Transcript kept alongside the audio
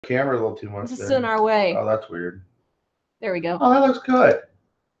camera a little too much. This is in our way. Oh, that's weird. There we go. Oh, that looks good.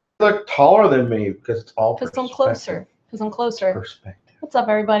 You look taller than me because it's all because I'm closer. Perspective. What's up,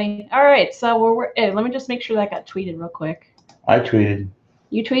 everybody? All right, so hey, let me just make sure that got tweeted real quick. I tweeted.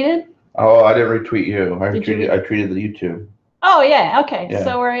 You tweeted? Oh, I didn't retweet you. I tweeted the YouTube. Oh yeah. Okay. Yeah.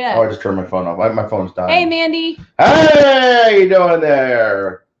 So where are you at? Oh, I just turned my phone off. My phone's dying. Hey, Mandy. Hey, how you doing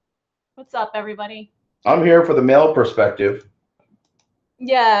there? What's up, everybody? I'm here for the male perspective.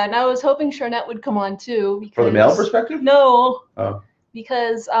 Yeah, and I was hoping Charnette would come on too. Because, for the male perspective? No. Oh.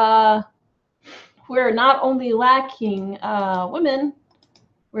 Because we're not only lacking women,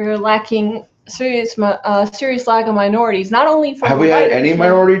 we're lacking serious lack of minorities. Not only for have we had any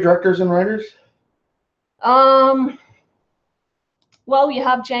minority directors and writers? Well, we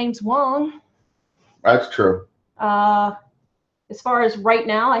have James Wong. That's true. As far as right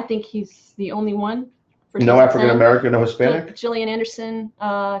now, I think he's the only one. No African American, no Hispanic? Gillian Anderson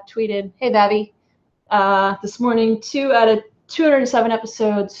tweeted, "Hey, Babby, this morning, 2 out of 207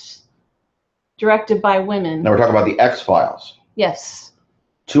 episodes directed by women." Now we're talking about the X-Files. Yes.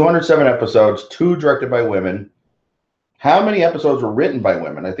 207 episodes, 2 directed by women. How many episodes were written by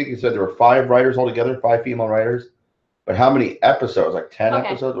women? I think you said there were 5 writers altogether, 5 female writers. But how many episodes? Like 10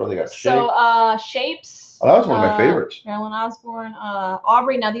 episodes? Or they got Shapes? So, Shapes. Oh, that was one of my favorites. Marilyn Osborne,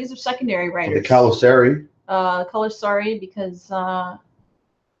 Aubrey. Now, these are secondary writers. The Calasari. Calasari, because,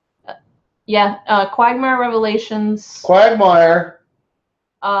 Quagmire Revelations. Quagmire.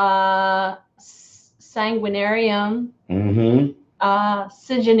 Sanguinarium. Mm-hmm.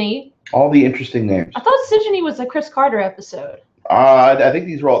 Sigeny. All the interesting names. I thought Sigeny was a Chris Carter episode. I think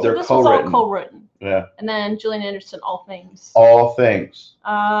these were all, they're this co-written. Was all co-written. Yeah. And then Gillian Anderson, All Things. All Things.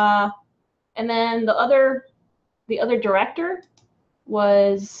 And then the other director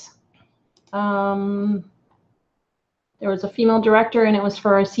was, there was a female director, and it was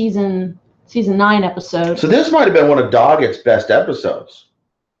for a season 9 episode. So this might have been one of Doggett's best episodes.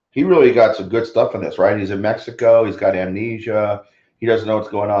 He really got some good stuff in this, right? He's in Mexico. He's got amnesia. He doesn't know what's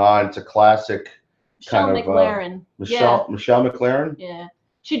going on. It's a classic. Michelle McLaren. Michelle McLaren? Yeah.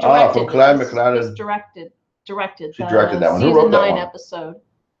 She directed. From Claire McLaren. Directed. She directed that one. Who Season wrote that 9 one? episode.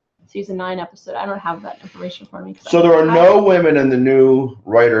 Season 9 episode. I don't have that information for me. So there are no women in the new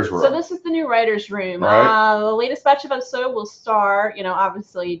writers' room. So this is the new writers' room. Right. The latest batch of episode will star,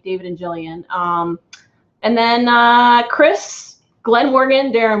 obviously David and Gillian. And then Chris, Glenn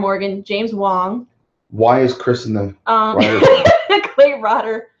Morgan, Darren Morgan, James Wong. Why is Chris in the writers' room? Clay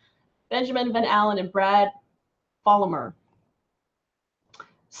Rotter, Benjamin Van Allen, and Brad Follimer.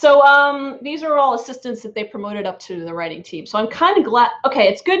 So these are all assistants that they promoted up to the writing team. So I'm kind of glad. Okay,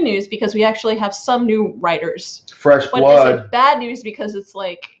 it's good news because we actually have some new writers. Fresh blood. But it's bad news because it's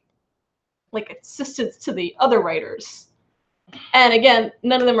like assistants to the other writers. And again,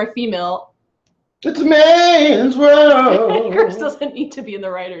 none of them are female. It's a man's world. Chris doesn't need to be in the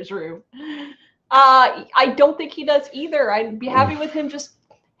writers' room. I don't think he does either. I'd be happy with him just,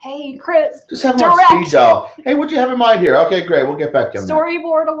 hey, Chris, just have him on speed dial. Hey, what'd you have in mind here? Okay, great. We'll get back to him.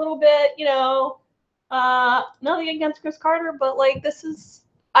 Storyboard a little bit, nothing against Chris Carter, but this is,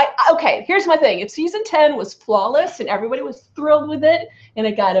 okay, here's my thing. If season 10 was flawless and everybody was thrilled with it and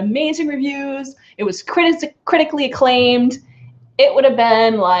it got amazing reviews, it was critically acclaimed, it would have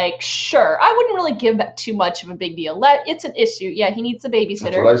been sure. I wouldn't really give that too much of a big deal. It's an issue. Yeah, he needs a babysitter.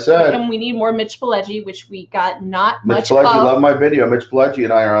 That's what I said. And we need more Mitch Pileggi, which we got not much of. Mitch Pileggi, love my video. Mitch Pileggi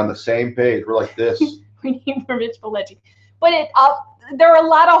and I are on the same page. We're like this. We need more Mitch Pileggi. But there are a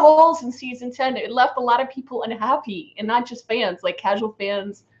lot of holes in season 10. It left a lot of people unhappy, and not just fans, casual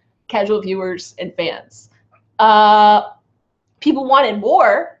fans, casual viewers, and fans. People wanted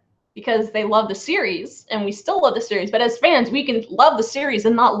more, because they love the series, and we still love the series. But as fans, we can love the series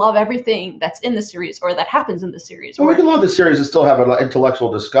and not love everything that's in the series or that happens in the series. Well, we can love the series and still have an intellectual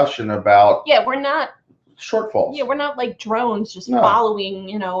discussion about. Yeah, we're not shortfalls. Yeah, we're not like drones just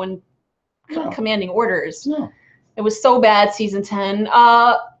following, and commanding orders. No. It was so bad, season 10.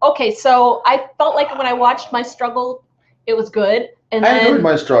 Okay, so I felt like when I watched My Struggle, it was good, and I enjoyed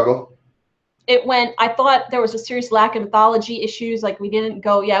My Struggle. I thought there was a serious lack of mythology issues. We didn't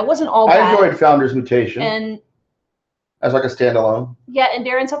go, it wasn't all bad. I enjoyed Founder's Mutation. And as a standalone. Yeah, and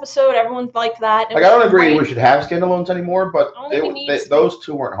Darren's episode, everyone liked that. I don't agree we should have standalones anymore, but those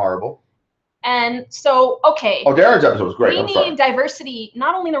two weren't horrible. And so, okay. Oh, Darren's episode was great. We need diversity,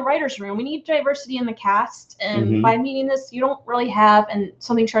 not only in the writer's room, we need diversity in the cast. And by meaning this, you don't really have, and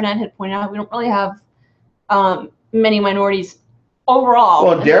something Charnette had pointed out, we don't really have many minorities overall.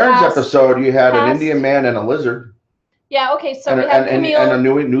 Well, in Darren's episode, you had an Indian man and a lizard. Yeah, okay, so we have Camille. And a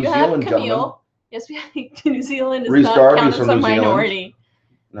New Zealand gentleman. Yes, we have New Zealand is not counted as a minority.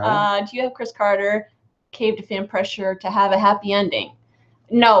 No. Do you have Chris Carter cave to fan pressure to have a happy ending?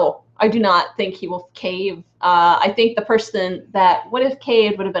 No, I do not think he will cave. I think the person that would have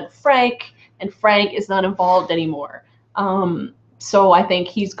caved would have been Frank, and Frank is not involved anymore. So I think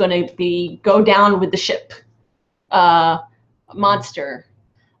he's going to go down with the ship. Monster.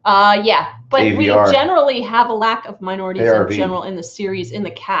 Yeah, but AVR. we generally have a lack of minorities ARV. in general in the series, in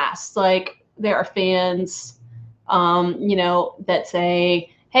the cast. Like, there are fans, you know, that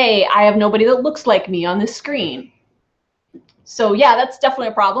say, hey, I have nobody that looks like me on this screen. So yeah, that's definitely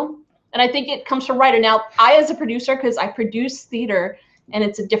a problem. And I think it comes from writer. Now, I, as a producer, because I produce theater, and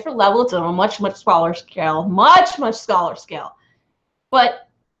it's a different level, it's on a much smaller scale, much smaller scale. But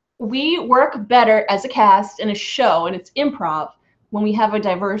we work better as a cast in a show, and it's improv, when we have a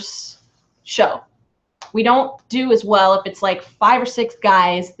diverse show. We don't do as well if it's like 5 or 6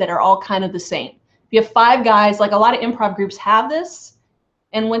 guys that are all kind of the same. If you have 5 guys, like a lot of improv groups have this,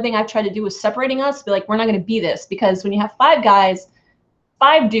 and one thing I've tried to do is separating us, be like, we're not going to be this, because when you have 5 guys,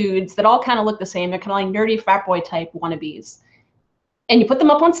 5 dudes that all kind of look the same, they're kind of like nerdy frat boy type wannabes, and you put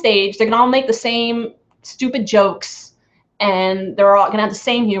them up on stage, they're going to all make the same stupid jokes, and they're all going to have the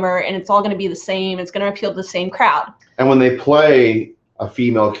same humor, and it's all going to be the same, it's going to appeal to the same crowd. And when they play a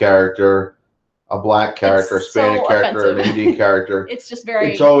female character, a black character, a Hispanic character, an Indian character, it's just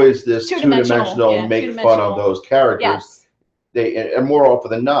very, it's always this two-dimensional, yeah, make fun of those characters. Yes. And more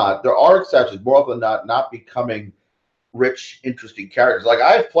often than not, there are exceptions, more often than not becoming rich, interesting characters. Like,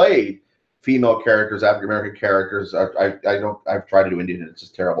 I've played female characters, African American characters. I've tried to do Indian, and it's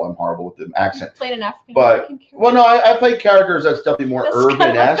just terrible. I'm horrible with the accent. You played an African American character? Well, no, I played characters that's definitely more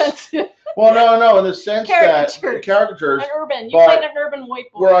urban-esque. Well, no, in the sense that caricatures. An urban. You played an urban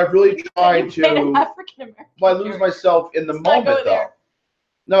white boy. Where I've really tried to. An African American. Well, I lose myself in the moment, though.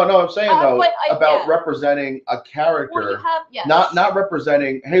 No, I'm saying though about representing a character, not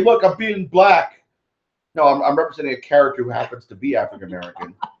representing. Hey, look, I'm being black. No, I'm representing a character who happens to be African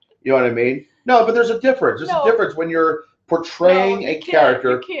American. You know what I mean? No, but there's a difference. There's a difference when you're portraying a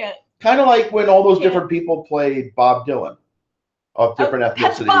character. You can't. Kind of like when all those different people played Bob Dylan of different ethnicities.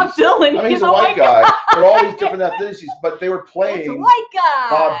 That's Bob Dylan. I mean, he's a white guy. But all these different ethnicities, but they were playing white guy.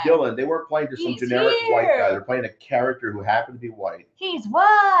 Bob Dylan. They weren't playing just some generic white guy. They're playing a character who happened to be white. He's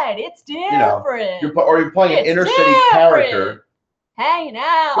white. It's different. You're playing an inner city character. Hanging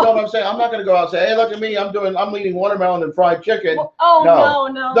out. You know what I'm saying? I'm not going to go out and say, "Hey, look at me! I'm eating watermelon and fried chicken." Well, no.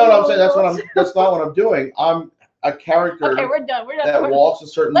 I'm saying that's not what I'm doing. I'm a character. Okay, we're done. That walks a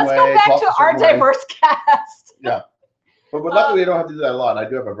certain way. Let's go back to our diverse cast. Yeah. But luckily, we don't have to do that a lot. I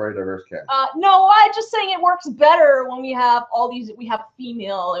do have a very diverse cast. No, I'm just saying it works better when we have all these. We have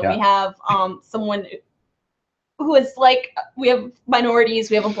female, and we have someone who is like, we have minorities.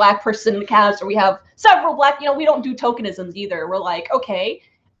 We have a black person in the cast, or we have several black. You know, we don't do tokenisms either. We're like, okay.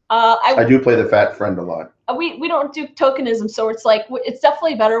 I do play the fat friend a lot. We don't do tokenism, so it's like it's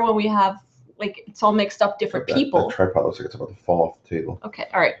definitely better when we have. Like, it's all mixed up, different people. That tripod looks like it's about to fall off the table. Okay,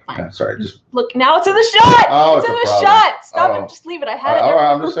 all right, fine. Yeah, sorry, just look. Now it's in the shot. Oh, it's in the shot. Stop it. Just leave it. I had it. All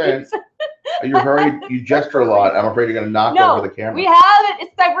right, I'm just saying. You're hurried. You gesture a lot. I'm afraid you're gonna knock over the camera. We have it.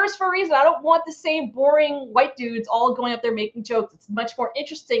 It's diverse for a reason. I don't want the same boring white dudes all going up there making jokes. It's much more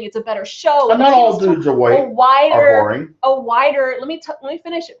interesting. It's a better show. But not all dudes are white. Are boring. Let me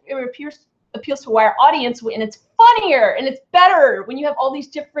finish. It appeals to a wider audience, and it's funnier and it's better when you have all these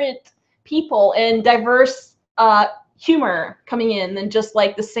different people and diverse humor coming in than just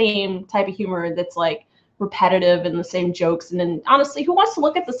like the same type of humor that's like repetitive and the same jokes. And then honestly, who wants to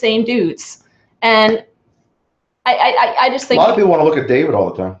look at the same dudes? And I just think a lot of people want to look at David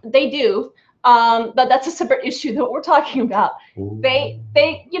all the time. They do, but that's a separate issue that we're talking about. Ooh. They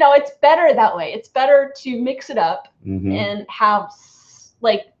you know, it's better that way. It's better to mix it up and have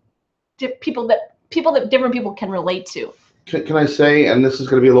like people that different people can relate to. Can I say, and this is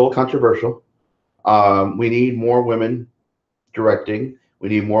going to be a little controversial, we need more women directing. We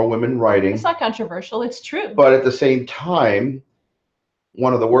need more women writing. It's not controversial. It's true. But at the same time,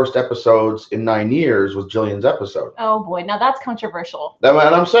 one of the worst episodes in 9 years was Gillian's episode. Oh, boy. Now that's controversial. And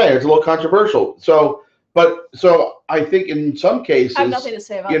I'm saying it's a little controversial. So I think in some cases, I have nothing to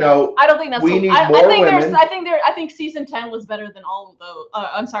say about that. I don't think that's. We need more women. I think season 10 was better than all of those.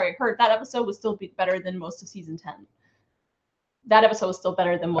 I'm sorry. That episode was still better than most of season 10. That episode was still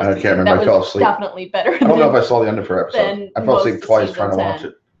better than most. I can't remember. I fell asleep. Definitely better. I don't know if I saw the end of her episode. I fell asleep twice trying to watch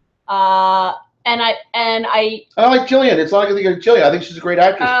it. And I like Gillian. It's not like Gillian. I think she's a great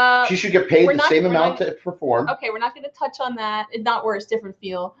actress. She should get paid the same amount to perform. Okay, we're not going to touch on that. It's not where it's different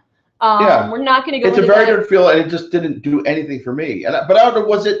feel. We're not going to go. It's a very different feel, and it just didn't do anything for me. But I don't know.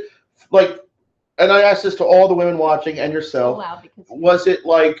 Was it like? and I asked this to all the women watching and yourself, was it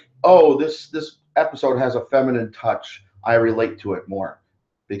like, oh, this episode has a feminine touch, I relate to it more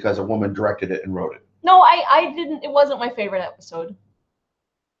because a woman directed it and wrote it? No, I didn't. It wasn't my favorite episode.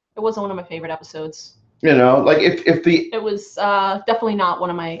 It wasn't one of my favorite episodes. You know, like if the... It was definitely not one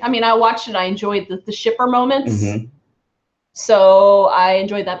of my... I mean, I watched it. I enjoyed the shipper moments. Mm-hmm. So I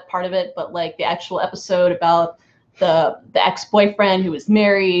enjoyed that part of it. But like the actual episode about the ex-boyfriend who was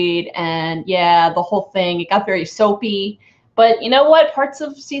married and yeah, the whole thing, it got very soapy. But you know what? Parts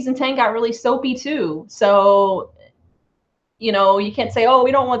of season 10 got really soapy too. So, you know, you can't say, oh,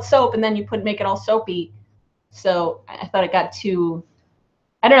 we don't want soap, and then you make it all soapy. So I thought it got too...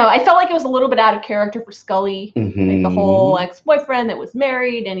 I don't know. I felt like it was a little bit out of character for Scully. Mm-hmm. Like the whole ex-boyfriend that was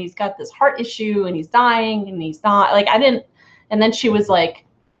married and he's got this heart issue and he's dying and he's not like, I didn't. And then she was like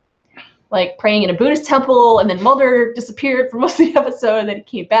praying in a Buddhist temple, and then Mulder disappeared for most of the episode and then he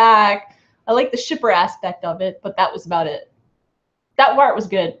came back. I like the shipper aspect of it, but that was about it. That part was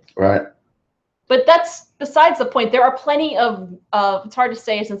good. Right. But that's besides the point. There are plenty of it's hard to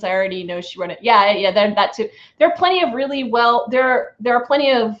say since I already know she wrote it. Yeah, that too. There are plenty of really well. There are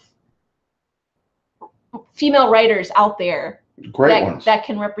plenty of female writers out there. Great ones that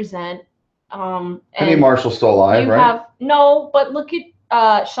can represent. Penny Marshall's still alive, right? But look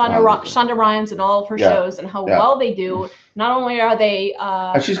at Shonda Rhimes and all of her shows and how well they do. Not only are they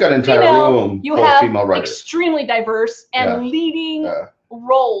and she's got an entire room full of female writers. Extremely diverse and leading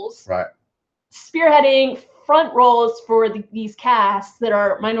roles. Right. Spearheading front roles for these casts that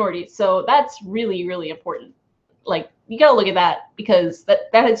are minorities. So that's really, really important. Like, you gotta look at that because that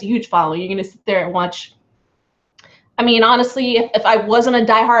has a huge following. You're gonna sit there and watch. I mean, honestly, if I wasn't a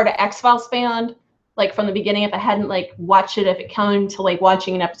diehard X-Files fan, like from the beginning, if I hadn't like watched it, if it came to like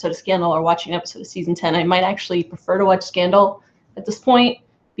watching an episode of Scandal or watching an episode of season 10, I might actually prefer to watch Scandal at this point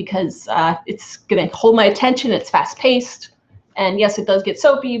because it's gonna hold my attention. It's fast paced. And yes, it does get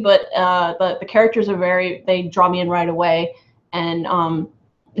soapy, but the characters are they draw me in right away. And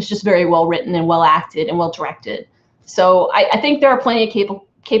it's just very well written and well acted and well directed. So I think there are plenty of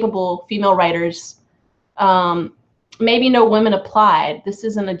capable female writers. Maybe no women applied. This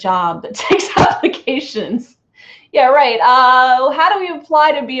isn't a job that takes applications. Yeah, right. How do we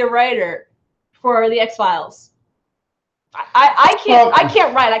apply to be a writer for the X-Files? I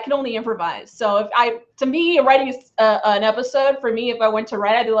can't write. I can only improvise. So to me, writing an episode for me, if I went to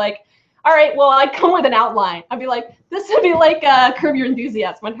write, I'd be like, all right, well, I'd come with an outline. I'd be like, this would be like Curb Your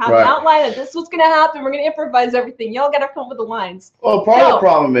Enthusiasm. I'd have an outline of this is what's gonna happen. We're gonna improvise everything. Y'all gotta come up with the lines. Well, part of the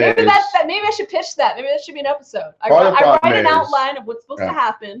problem is maybe I should pitch that. Maybe that should be an episode. I write an outline of what's supposed to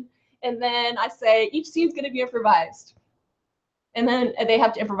happen, and then I say each scene's gonna be improvised. And then they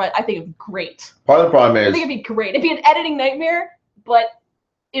have to improvise. I think it'd be great. Part of the problem is... I think it'd be great. It'd be an editing nightmare, but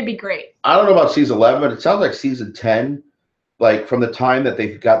it'd be great. I don't know about season 11, but it sounds like season 10, like from the time that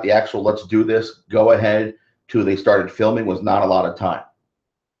they've got the actual let's do this, go ahead, to they started filming was not a lot of time.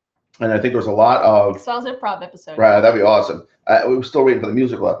 And I think there was a lot of... X-Files improv episode. Right, that'd be awesome. We were still waiting for the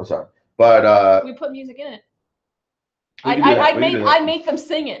musical episode. But... we put music in it. I'd make them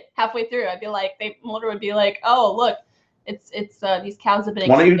sing it halfway through. I'd be like, Mulder would be like, oh, look. It's these cows have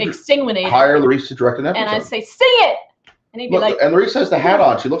been extinguinated. Hire Larissa to direct an episode. And I say, sing it! And he'd be like... And Larissa has the hat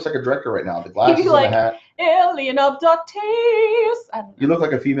on. She looks like a director right now. The glasses and the hat. Alien abductees. You look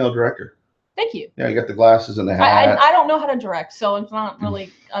like a female director. Thank you. Yeah, you got the glasses and the hat. I don't know how to direct, so it's not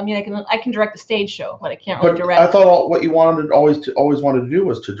really... I mean, I can direct the stage show, but I can't really direct... I thought what you always wanted to do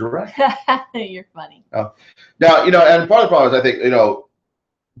was to direct. You're funny. Oh. Now, and part of the problem is, I think,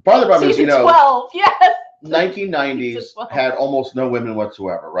 part of the problem is, Season 12, yes! 1990s had almost no women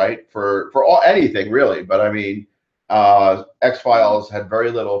whatsoever, right? For anything really, but I mean, X-Files had very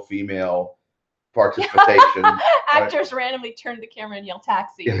little female participation. Actors randomly turned to the camera and yelled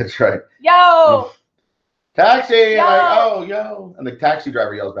 "taxi." Yeah, that's right. Yo, taxi! Yo. Like, oh, yo, and the taxi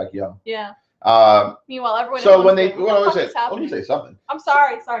driver yells back, "Yo." Yeah. Meanwhile, everyone. So when let me say something. I'm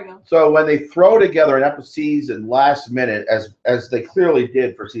sorry, go. So when they throw together an episode season last minute, as they clearly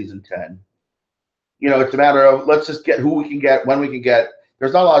did for season 10. It's a matter of let's just get who we can get, when we can get.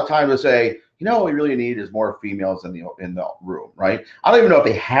 There's not a lot of time to say, what we really need is more females in the room, right? I don't even know if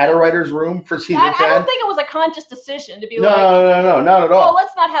they had a writer's room for season 10. I don't think it was a conscious decision to be no, not at all. Oh,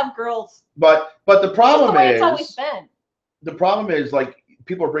 let's not have girls. But the problem is, it's always been. The problem is, like,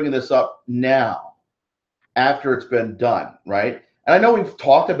 people are bringing this up now, after it's been done, right? And I know we've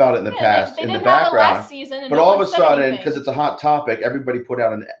talked about it in the past in the background, last season, but all of a sudden, because it's a hot topic, everybody put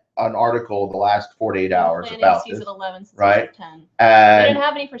out an article the last 48 hours about season 11, right? Season 10. And they didn't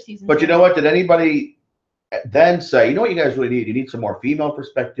have any for season. But 10. you know what? Did anybody then say, what you guys really need? You need some more female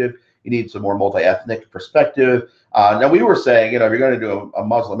perspective. You need some more multi-ethnic perspective. Now we were saying, if you're going to do a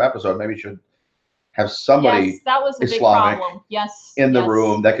Muslim episode, maybe you should have somebody Yes, that was a Islamic big problem. Yes, in the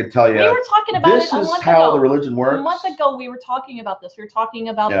room that could tell you. We were talking about this it a is month how ago. the religion works. A month ago, we were talking about this. We were talking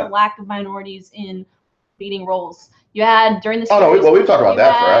about the lack of minorities in leading roles. You had during the series. Oh no, well we've talked about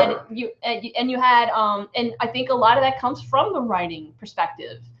that forever. And you had and I think a lot of that comes from the writing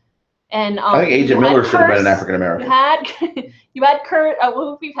perspective. And I think Agent Miller should have been an African American. You had Kurt.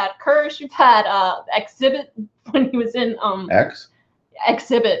 We've had Kirsch. You've had Exhibit when he was in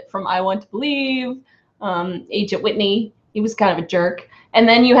Exhibit from I Want to Believe. Agent Whitney, he was kind of a jerk. And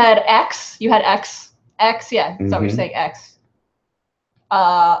then you had X. Yeah, that's what you're saying, X.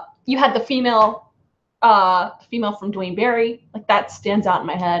 You had the female from Dwayne Barry. Like that stands out in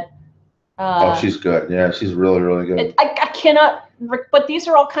my head. She's good. Yeah, she's really, really good. I cannot, but these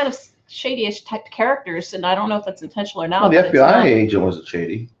are all kind of shady-ish type characters, and I don't know if that's intentional or not. Well, the FBI agent wasn't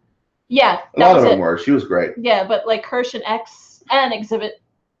shady. Yeah, a lot of them were. She was great. Yeah, but like Hirsch and X and Exhibit.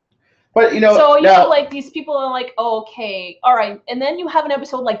 But so you have like these people are like, okay, all right, and then you have an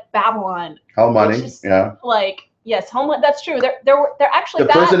episode like Babylon. Home Money, Like yes, Homeland. That's true. They're actually the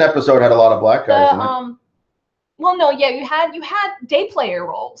prison episode had a lot of black guys in it. Well, no, yeah, you had day player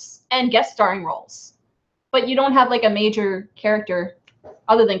roles and guest starring roles, but you don't have like a major character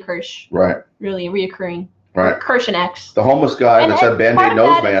other than Kirsch. Right. Really reoccurring. Right. Kirsch and X. The homeless guy that said Band-Aid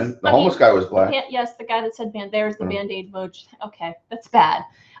nose man. The homeless guy was black. Yes, the guy that said there's the Band-Aid emoji. Okay, that's bad.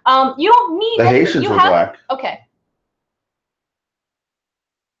 You don't need the Haitians were black. Okay.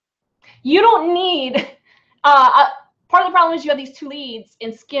 You don't need part of the problem is you have these two leads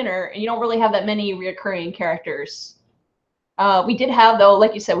in Skinner, and you don't really have that many reoccurring characters. We did have, though,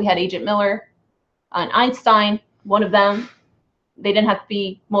 like you said, we had Agent Miller and Einstein, one of them. They didn't have to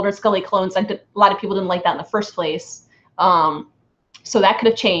be Mulder and Scully clones. A lot of people didn't like that in the first place. So that could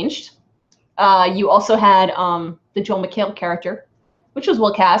have changed. You also had the Joel McHale character, which was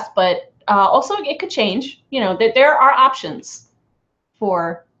well cast, but also it could change. There are options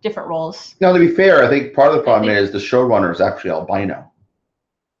for different roles. Now, to be fair, I think part of the problem is the showrunner is actually albino.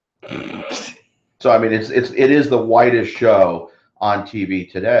 So I mean, it is the whitest show on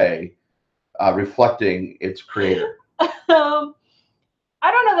TV today, reflecting its creator. I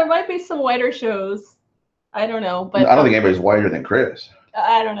don't know. There might be some whiter shows. I don't know, but I don't think anybody's whiter than Chris.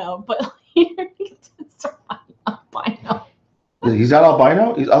 I don't know, but it's albino. He's not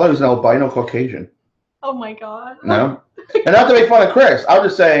albino. I thought he was an albino Caucasian. Oh my god. No. And not to make fun of Chris, I was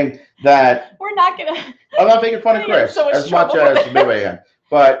just saying that we're not gonna. I'm not making fun of Chris as much as Midway am,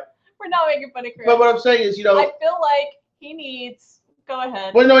 but we're not making fun of Chris. But what I'm saying is, I feel like he needs. Go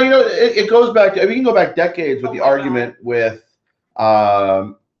ahead. Well, no, it goes back to. We can go back decades with the argument with,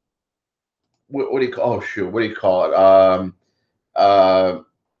 what do you call? Oh shoot, what do you call it?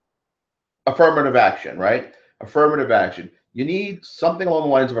 Affirmative action, right? Affirmative action. You need something along the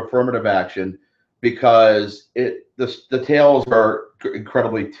lines of affirmative action because the tails are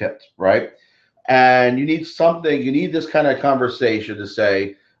incredibly tipped, right? And you need something. You need this kind of conversation to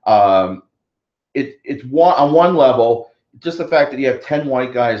say it's on one level. Just the fact that you have 10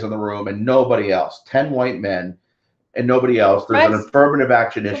 white guys in the room and nobody else, 10 white men and nobody else. There's an affirmative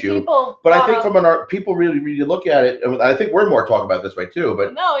action issue. But I think from people really look at it, and I think we're more talking about it this way too,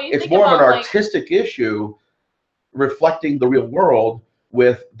 but it's more of an artistic issue reflecting the real world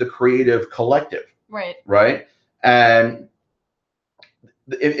with the creative collective. Right. Right. And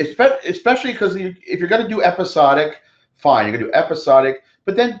especially because if you're going to do episodic, fine, you're going to do episodic,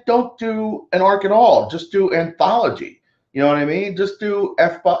 but then don't do an arc at all. Just do anthology. You know what I mean? Just do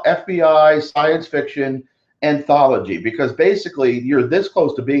FBI, science fiction, anthology, because basically you're this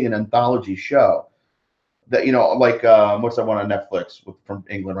close to being an anthology show that, like what's that one on Netflix from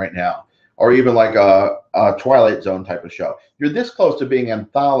England right now? Or even like a Twilight Zone type of show. You're this close to being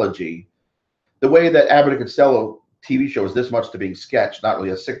anthology, the way that Abbott and Costello TV show is this much to being sketch, not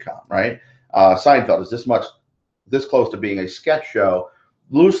really a sitcom, right? Seinfeld is this close to being a sketch show,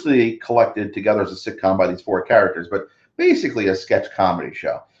 loosely collected together as a sitcom by these four characters, but basically a sketch comedy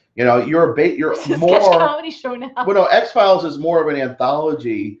show. You're more sketch comedy show now. Well, no, X-Files is more of an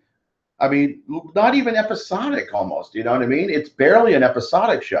anthology. I mean, not even episodic almost. You know what I mean? It's barely an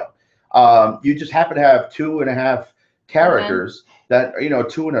episodic show. You just happen to have 2.5 characters that,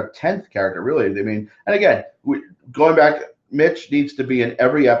 2 and a 10th character, really. I mean, and again, going back, Mitch needs to be in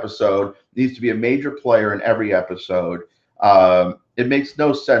every episode, needs to be a major player in every episode. It makes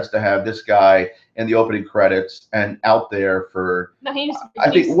no sense to have this guy in the opening credits and out there for. No,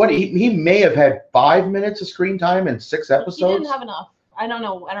 I think he may have had 5 minutes of screen time in 6 episodes. He didn't have enough. I don't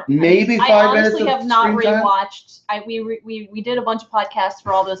know. Maybe 5 I minutes honestly of have not screen time? rewatched. We did a bunch of podcasts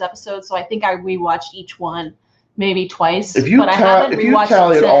for all those episodes, so I think I rewatched each one maybe twice. If you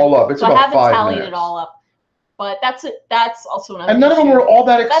tally it all up, it's so I about haven't 5 tallied minutes. it all up. But that's it. That's also another. And none of them were all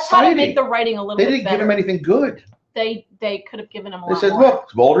that exciting. That's how to make the writing a little bit better. They didn't give him anything good. They could have given him a They lot said, more.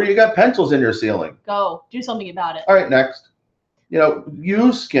 look, Mulder, you got pencils in your ceiling. Go do something about it. All right, next.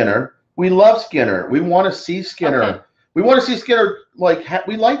 Use Skinner. We love Skinner. We want to see Skinner. Okay. We want to see Skinner,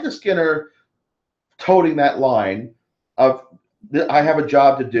 we like the Skinner toting that line of, I have a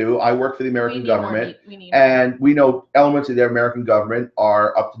job to do. I work for the American government. And we know elements of the American government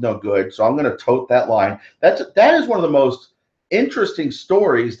are up to no good. So I'm going to tote that line. That is one of the most interesting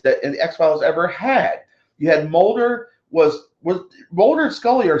stories that the X-Files ever had. You had Mulder Mulder and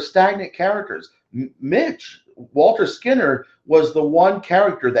Scully are stagnant characters. Walter Skinner was the one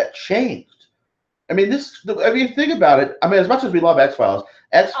character that changed. I mean, think about it. I mean, as much as we love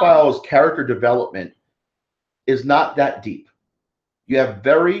X-Files character development is not that deep. You have I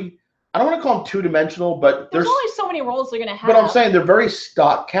don't want to call them two-dimensional, but there's only so many roles they're going to have. But I'm saying they're very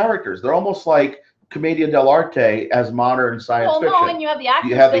stock characters. They're almost like Commedia dell'arte as modern science fiction. No, and you have the actors.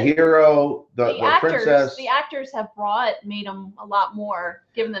 You have the hero, the princess. The actors have made them a lot more,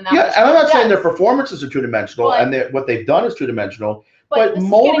 given them that. Yeah, and I'm not saying their performances are two-dimensional, and what they've done is two-dimensional. But this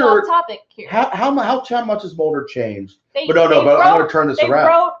Mulder, is getting off topic here. How much has Mulder changed? But I'm going to turn this around. They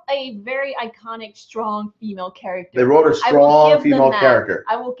wrote a very iconic, strong female character. They wrote a strong female character.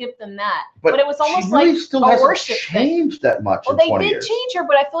 I will give them that. But it was almost she really like still hasn't changed that much in 20 years. They did change her,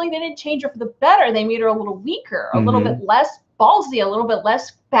 but I feel like they didn't change her for the better. They made her a little weaker, a little bit less ballsy, a little bit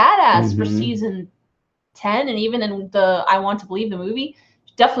less badass for season 10, and even in the I Want to Believe the movie.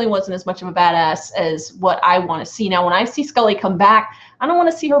 Definitely wasn't as much of a badass as what I want to see. Now, when I see Scully come back, I don't want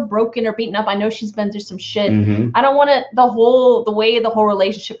to see her broken or beaten up. I know she's been through some shit. I don't want the way the whole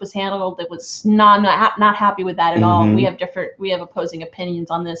relationship was handled. It was not happy with that at all. We have opposing opinions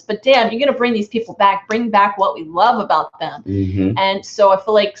on this. But damn, you're gonna bring these people back. Bring back what we love about them. And so I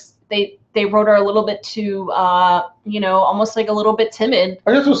feel like they wrote her a little bit too, almost like a little bit timid.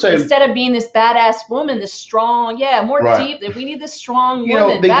 I just was saying, instead of being this badass woman, this strong, more deep. We need this strong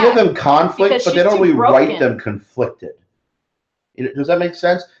woman. They give them conflict, but they don't really write them conflicted. Does that make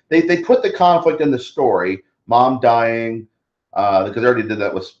sense? They put the conflict in the story, mom dying, because they already did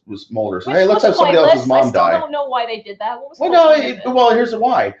that with Mulder. So hey, let's have somebody else's mom die. I still don't know why they did that. What was well, here's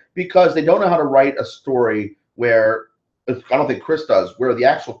why. Because they don't know how to write a story where, I don't think Chris does, where the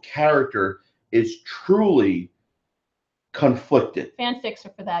actual character is truly conflicted. Fanfics are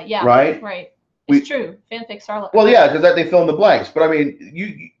for that, yeah. Right? It's true. Fanfics are like because they fill in the blanks. But I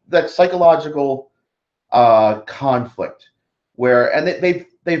mean, that psychological conflict and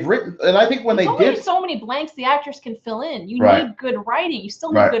they've written, and I think when they did so many blanks the actors can fill in. You need good writing. You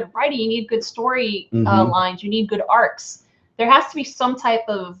still need good writing. You need good story lines. You need good arcs. There has to be some type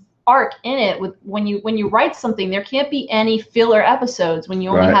of arc in it. With when you write something, there can't be any filler episodes when you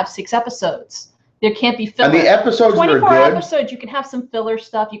only have 6 episodes. There can't be filler. And the episodes 24 that are good, episodes, you can have some filler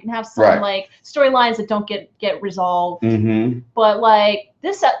stuff. You can have some like storylines that don't get resolved. But like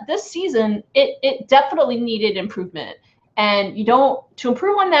this season, it definitely needed improvement. And to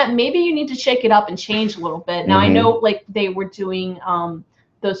improve on that, maybe you need to shake it up and change a little bit. Now I know like they were doing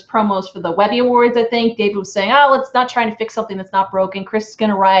those promos for the Webby Awards. I think David was saying, let's not try to fix something that's not broken. Chris is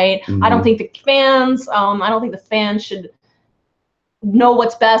gonna write. I don't think the fans should know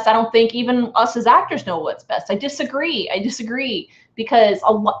what's best. I don't think even us as actors know what's best. I disagree because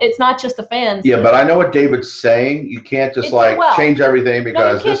it's not just the fans. Yeah, but I know what David's saying. You can't just change everything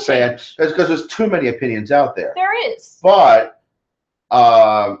because because there's too many opinions out there. There is. But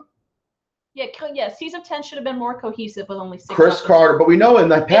season 10 should have been more cohesive with only 6 Chris Carter, but we know in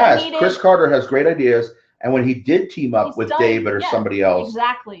the past, Chris Carter has great ideas, and when he did team up with David or somebody else,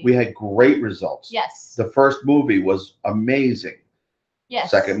 we had great results. Yes. The first movie was amazing. Yes.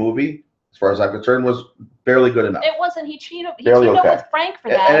 Second movie, as far as I'm concerned, was barely good enough. It wasn't. He cheated up with Frank for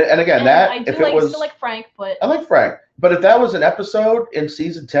that. And again, I still like Frank, but I like Frank. But if that was an episode in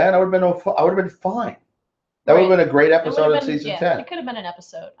season 10, I would have been fine. That would have been a great episode in season 10. It could have been an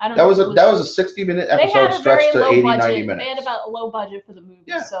episode. I don't know. That was a 60-minute episode stretched to 80, 90 minutes. They had about a low budget for the movie,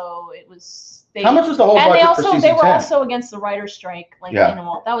 so it was. How much was the whole budget for season 10? They were also against the writer's strike,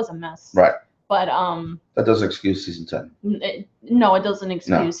 that was a mess. Right. But that doesn't excuse season 10. It doesn't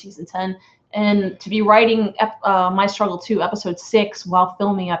excuse season 10. And to be writing My Struggle 2 episode 6 while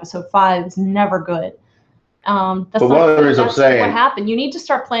filming episode 5 is never good. That's but one of the reasons I'm saying what happened. You need to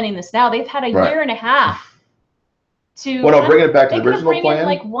start planning this now. They've had a year and a half to. Well, bring it back to the original plan. In,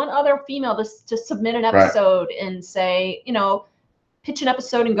 like one other female to submit an episode and say, pitch an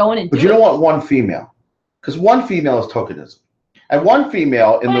episode and go in and do it. But you don't want one female, because one female is tokenism, and one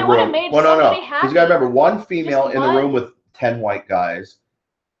female in the room. Well, no. Because you got to remember, one female in the room with 10 white guys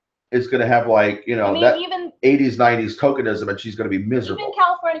is going to have like that even 80s 90s tokenism, and she's going to be miserable. Even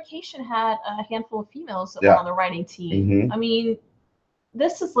Californication had a handful of females that were on the writing team. I mean,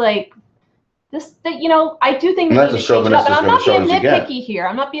 this is like. I do think that's a chauvinist. And I'm not being nitpicky here.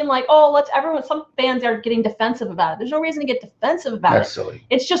 I'm not being like, oh, some fans are getting defensive about it. There's no reason to get defensive about it. That's silly.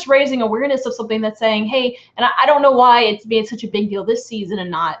 It's just raising awareness of something that's saying, hey, and I don't know why it's made such a big deal this season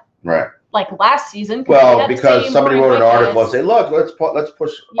and not like last season. Well, because somebody wrote an article and say, look, let's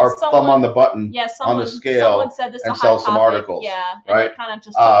push our thumb on the button on the scale and sell some articles. Yeah, and they kind of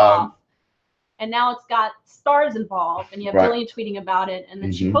just took off. And now it's got Starz involved, and you have Gillian tweeting about it, and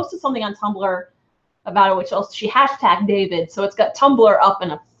then she posted something on Tumblr about it, which also she hashtagged David. So it's got Tumblr up in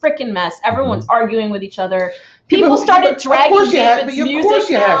a freaking mess. Everyone's arguing with each other. People started dragging David's music. Of course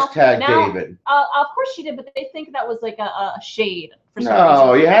you hashtagged David. Of course she did, but they think that was like a shade. For some reason.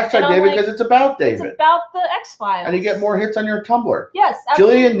 No, you hashtag David because it's about David. It's about the X-Files. And you get more hits on your Tumblr. Yes,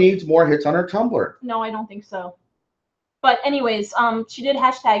 absolutely. Gillian needs more hits on her Tumblr. No, I don't think so. But anyways, she did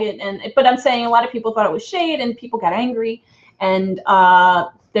hashtag it, but I'm saying a lot of people thought it was shade, and people got angry, and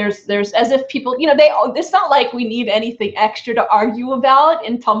there's as if people, it's not like we need anything extra to argue about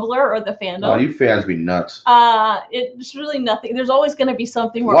in Tumblr or the fandom. Oh, you fans be nuts. It's really nothing. There's always going to be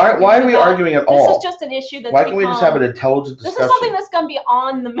something. Why are we arguing at all? This is just an issue that's. Why can't we just have an intelligent discussion? This is something that's going to be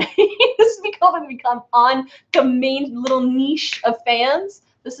on the main. This is going to become on the main little niche of fans.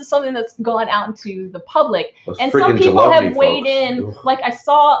 This is something that's gone out into the public. And some people have weighed in. Like I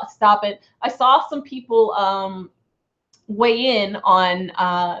saw some people weigh in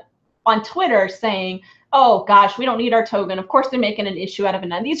on Twitter saying, oh gosh, we don't need our token. Of course they're making an issue out of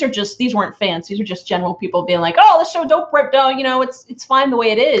it. And these weren't fans. These are just general people being like, oh, the show don't rip down, it's fine the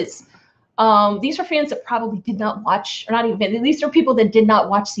way it is. These are fans that probably did not watch, or not even, these are people that did not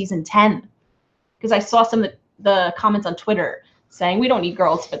watch season 10. Because I saw some of the comments on Twitter saying we don't need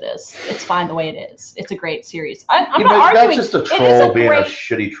girls for this. It's fine the way it is. It's a great series. I'm not arguing. That's just a troll being a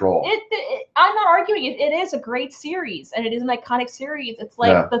shitty troll. I'm not arguing. It is a great series, and it is an iconic series. It's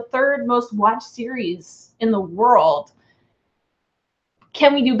like the third most watched series in the world.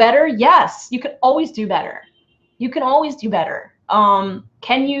 Can we do better? Yes. You can always do better. You can always do better.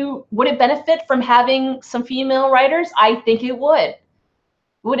 Would it benefit from having some female writers? I think it would.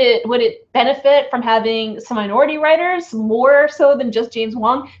 Would it benefit from having some minority writers more so than just James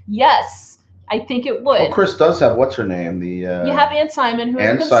Wong? Yes, I think it would. Well, Chris does have, what's her name? You have Ann Simon, who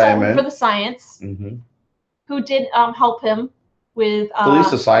is consultant for the science, who did help him with. At least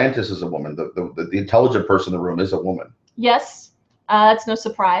the scientist is a woman. The intelligent person in the room is a woman. Yes, that's no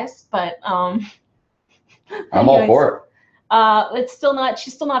surprise, but I'm all for it. It's still not.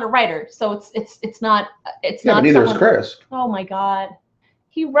 She's still not a writer, so it's not. Yeah, but neither is Chris. Oh my God.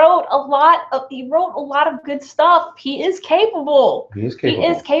 He wrote a lot of good stuff. He is capable. He is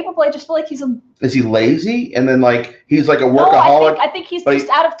capable. I just feel like Is he lazy? And then he's like a workaholic? No, I think he's just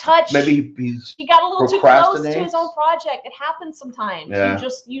out of touch. Maybe he got a little too close to his own project. It happens sometimes. Yeah.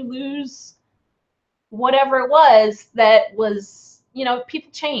 You lose whatever it was that was,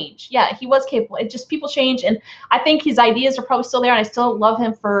 people change. Yeah, he was capable. It just people change, and I think his ideas are probably still there, and I still love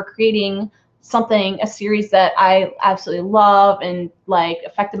him for creating a series that I absolutely love and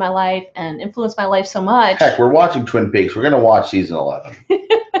affected my life and influenced my life so much. Heck, we're watching Twin Peaks. We're gonna watch season 11.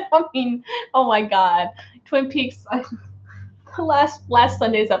 I mean, oh my God, Twin Peaks. Last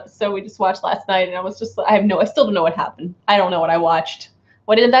Sunday's episode we just watched last night, and I was just I still don't know what happened. I don't know what I watched.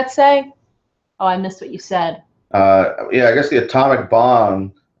 What did that say? Oh, I missed what you said. Yeah, I guess the atomic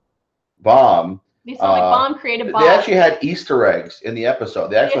bomb. These sound like bomb created by. They actually had Easter eggs in the episode.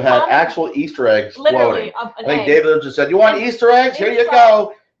 They actually had actual Easter eggs floating. I think David just said, "You want Easter eggs? Here you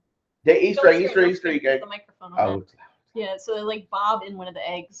go." The Easter egg. You get the microphone. Oh. Yeah, so they bob in one of the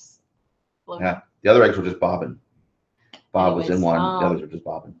eggs. Floating. Yeah, the other eggs were just bobbing. Bob was in one. The others were just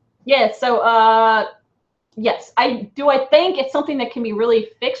bobbing. Yeah. So, yes, I think it's something that can be really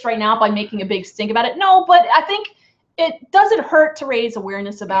fixed right now by making a big stink about it. No, but I think it doesn't hurt to raise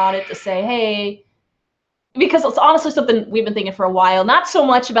awareness about it, to say, hey. Because it's honestly something we've been thinking for a while, not so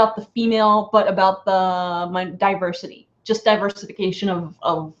much about the female, but about the diversity, just diversification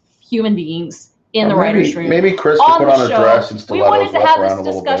of human beings in the writer's room. Maybe Chris could put on a dress and stilettos. We wanted to have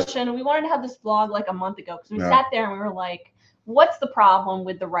this discussion. We wanted to have this vlog a month ago, because we sat there and we were like, what's the problem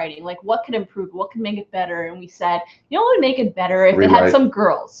with the writing? What could improve? What could make it better? And we said, what would make it better if it had some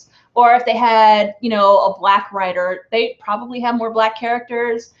girls? Or if they had, a black writer, they'd probably have more black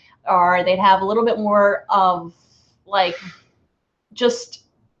characters. Or they'd have a little bit more of just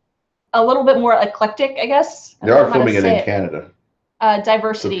a little bit more eclectic, I guess. They are filming it in Canada.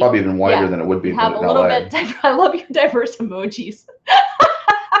 Diversity. So it's probably even wider than it would be you have in a little LA. bit. I love your diverse emojis.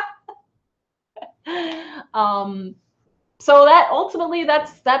 So that ultimately,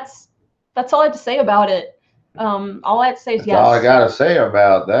 that's all I have to say about it. All I have to say is yes. All I gotta say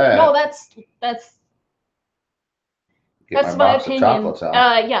about that. No, that's my opinion.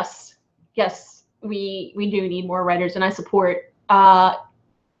 Yes, we do need more writers, and I support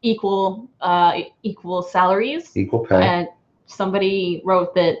equal salaries, equal pay. And somebody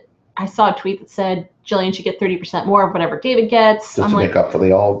wrote that I saw a tweet that said Gillian should get 30% more of whatever David gets. Just to make up for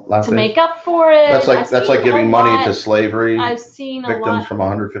the all last to make up for it. That's like giving money to slavery. I've seen victims from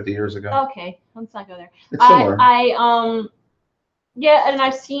 150 years ago. Okay, let's not go there. It's similar. Yeah, and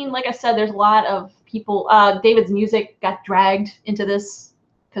I've seen, like I said, there's a lot of people. David's music got dragged into this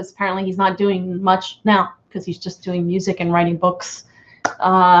because apparently he's not doing much now because he's just doing music and writing books.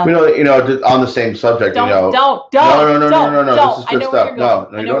 On the same subject, No. No. This is good stuff. No,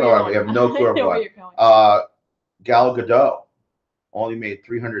 you don't know. We have no clue of what. Gal Gadot only made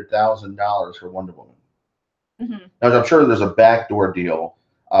 $300,000 for Wonder Woman. Mm-hmm. Now, I'm sure there's a backdoor deal,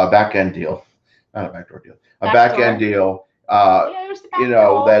 back-end deal, not a backdoor deal, a back-end deal.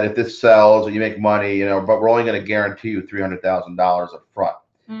 That if this sells and you make money, but we're only going to guarantee you $300,000 up front.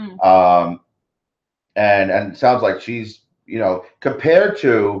 And it sounds like she's, compared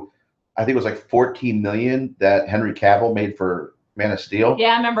to, I think it was like $14 million that Henry Cavill made for Man of Steel.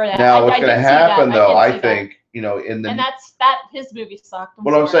 Yeah, I remember that. Now, what's going to happen, though, I think, and his movie sucked.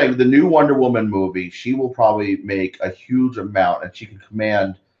 I'm saying, the new Wonder Woman movie, she will probably make a huge amount, and she can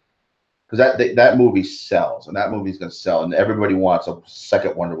command, because that movie sells, and that movie's going to sell, and everybody wants a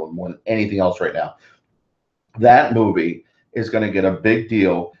second Wonder Woman more than anything else right now. That movie is going to get a big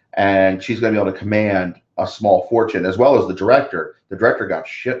deal, and she's going to be able to command a small fortune, as well as the director. The director got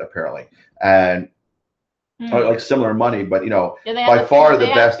shit, apparently, and like similar money, but by far the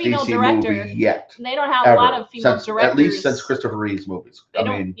best DC movie yet. And they don't have a lot of female directors, at least since Christopher Reeve's movies. They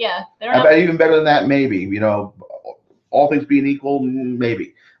don't even better than that, maybe. All things being equal,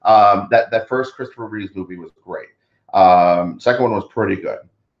 maybe. That first Christopher Reeve's movie was great. Second one was pretty good.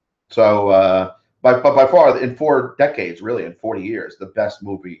 So, by far, in 4 decades, really, in 40 years, the best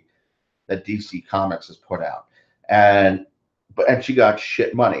movie that DC Comics has put out, and she got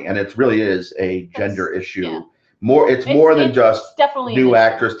shit money, and it really is a gender issue. Yeah. It's more than just new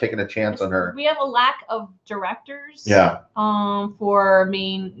actors taking a chance on her. We have a lack of directors. Yeah. For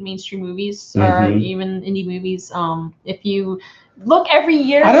mainstream movies or even indie movies. If you look every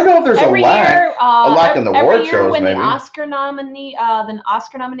year, I don't know if there's a lack in the award shows. When maybe the Oscar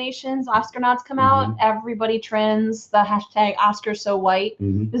nominations, Oscar-nods come out, everybody trends the hashtag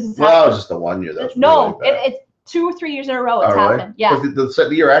 #OscarsSoWhite. This is just the 1 year. That's it's 2 or 3 years in a row it's happened. Yeah. The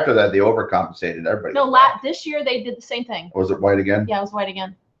year after that, they overcompensated everybody. No, this year they did the same thing. Was it white again? Yeah, it was white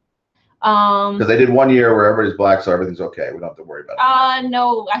again. Because they did 1 year where everybody's black, so everything's okay. We don't have to worry about it.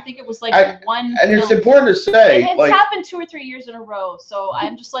 No, I think it was like one. And it's important to say, it's happened 2 or 3 years in a row. So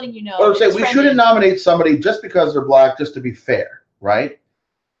I'm just letting you know. But I'm saying we shouldn't nominate somebody just because they're black, just to be fair, right?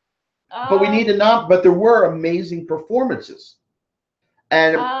 But we need to But there were amazing performances,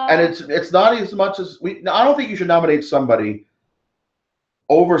 and it's not as much as I don't think you should nominate somebody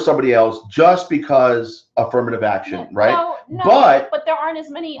over somebody else just because affirmative action, right? No, but there aren't as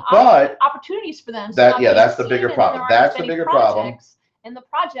many opportunities for them. So that's the bigger problem. That's the bigger problem. And the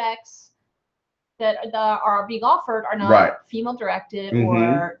projects that are being offered are not female directed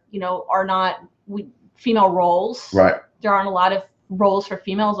or are not female roles. Right. There aren't a lot of roles for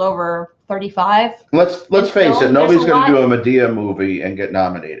females over 35. Let's face it. Nobody's going to do a Medea movie and get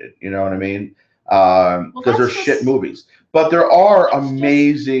nominated. You know what I mean? Because they're shit movies. But there are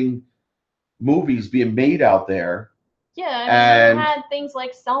amazing movies being made out there. Yeah, and we had things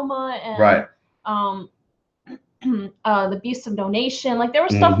like Selma and The Beast of No Nation. Like there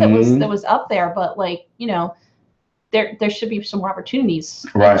was stuff that was up there, but there should be some more opportunities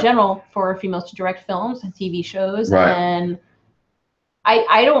in general for females to direct films and TV shows. And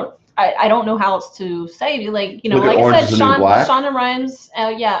I don't know how else to say. Like I said, Shonda Rhimes.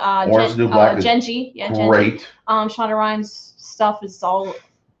 Orange is the New Black. Genji. Yeah, Genji. Great. Shonda Rhimes stuff is all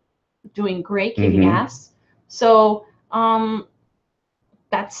doing great, kicking ass. So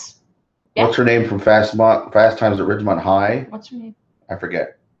that's. Yeah. What's her name from Fast Times at Ridgemont High? What's her name? I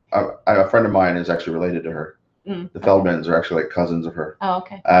forget. A friend of mine is actually related to her. The Feldmans are actually like cousins of her. Oh,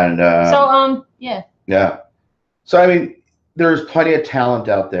 okay. And yeah. Yeah. So I mean, there's plenty of talent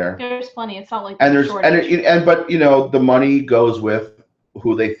out there. There's plenty. It's not like but the money goes with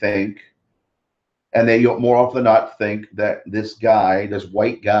who they think And they more often than not think that this guy, this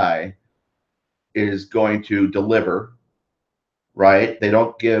white guy, is going to deliver, right? They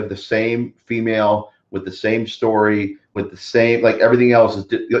don't give the same female with the same story, with the same, like everything else is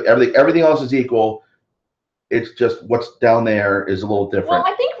everything else is equal. It's just what's down there is a little different. Well,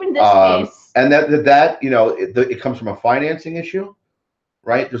 I think in this case, and that it comes from a financing issue,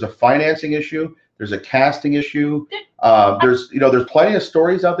 right? There's a financing issue. There's a casting issue. There's plenty of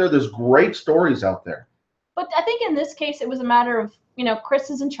stories out there. There's great stories out there. But I think in this case, it was a matter of, Chris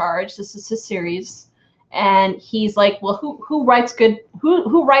is in charge. This is his series, and he's like, well, who writes good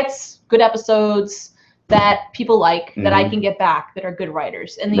episodes that people like, that I can get back, that are good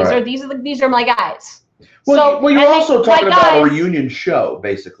writers, and these are my guys. Well, you're also talking about a reunion show,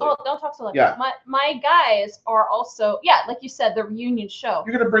 basically. Oh, don't talk so loud. Yeah. My guys are also, like you said, the reunion show.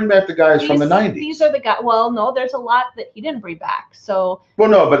 You're going to bring back the guys from the 90s. These are the guys. Well, no, there's a lot that he didn't bring back. So. Well,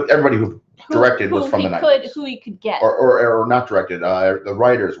 no, but everybody who directed was from the 90s. Who he could get. Or not directed. The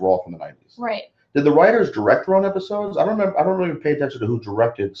writers were all from the 90s. Right. Did the writers direct their own episodes? I don't remember. I don't really pay attention to who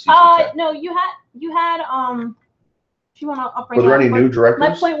directed season 10. No, you had if you want to bring. Were there any new directors?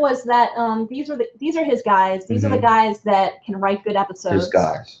 My point was that these are his guys. These are the guys that can write good episodes.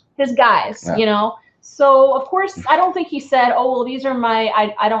 His guys. Yeah. So of course I don't think he said, oh well, these are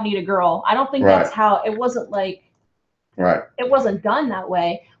my I don't need a girl. I don't think that's how it wasn't like. Right. It wasn't done that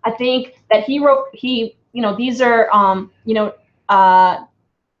way. I think that these are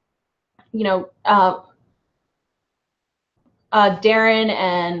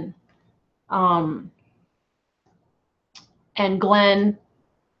Darren and Glenn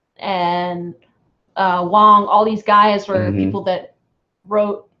and Wong, all these guys were people that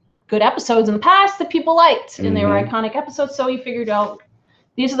wrote good episodes in the past that people liked, and they were iconic episodes. So he figured out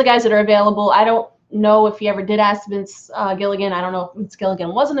these are the guys that are available. I don't know if he ever did ask Vince Gilligan. I don't know if Vince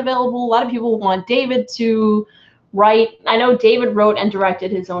Gilligan wasn't available. A lot of people want David to write. I know David wrote and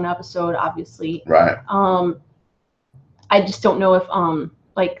directed his own episode, obviously. Right. I just don't know if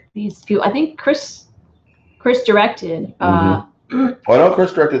like these people. I think Chris directed. Well, I know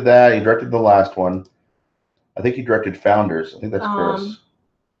Chris directed that. He directed the last one. I think he directed Founders. I think that's Chris.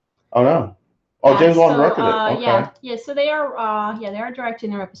 Oh no. Oh, James Wan directed it. Okay. Yeah. So they are. They are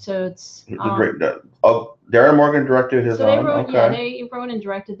directing their episodes. Darren Morgan directed his own. Okay. Yeah, they wrote and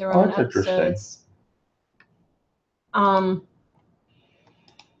directed their own episodes.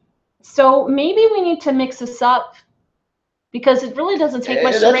 So maybe we need to mix this up, because it really doesn't take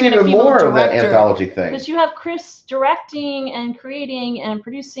much to bring in a female director. That's even more of that anthology thing. Because you have Chris directing and creating and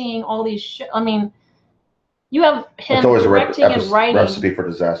producing all these shows. I mean, you have him directing and writing. Recipe for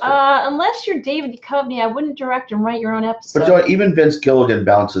disaster. Unless you're David Duchovny, I wouldn't direct and write your own episode. But Joy, even Vince Gilligan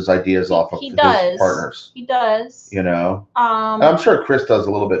bounces ideas off of his partners. He does. And I'm sure Chris does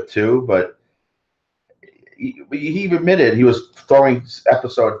a little bit too, but he admitted he was throwing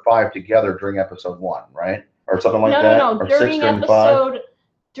episode 5 together during episode 1, right? Or something like that? No. Or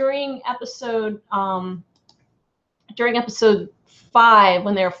During episode 5,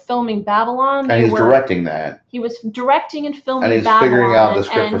 when they were filming Babylon, and he's directing that. He was directing and filming Babylon. And he's figuring out the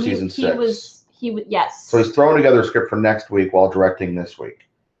script for season 6. Yes. So he's throwing together a script for next week while directing this week.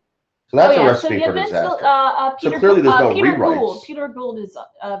 So that's a recipe for disaster. So clearly there's no rewrites. Peter Gould is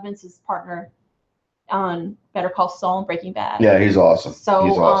Vince's partner on Better Call Saul and Breaking Bad. Yeah, he's awesome. So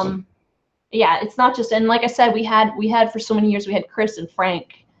he's awesome. Yeah, it's not just, and like I said, we had for so many years, we had Chris and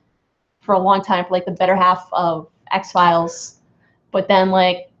Frank for a long time, for like the better half of X-Files. But then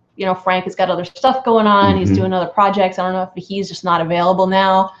Frank has got other stuff going on. He's doing other projects. I don't know if he's just not available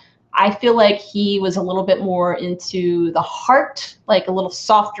now. I feel like he was a little bit more into the heart, like a little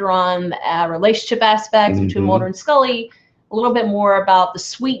softer on the relationship aspects between Mulder and Scully, a little bit more about the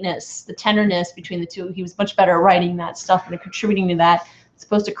sweetness, the tenderness between the two. He was much better at writing that stuff and contributing to that, as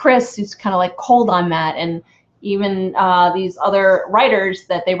opposed to Chris, who's kind of like cold on that. And even these other writers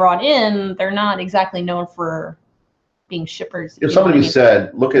that they brought in, they're not exactly known for being shippers. If somebody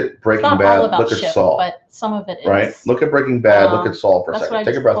said, look at Breaking Bad, look at Saul. But some of it is. Right? Look at Breaking Bad, look at Saul for a second.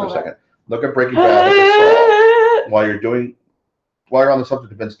 Take a breath for a second. Look at Breaking Bad, look at Saul. While you're on the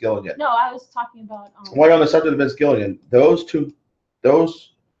subject of Vince Gilligan. No, I was talking about. While you're on the subject of Vince Gilligan, those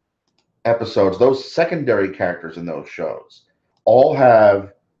episodes, those secondary characters in those shows, all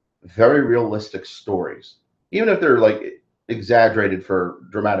have very realistic stories, even if they're like exaggerated for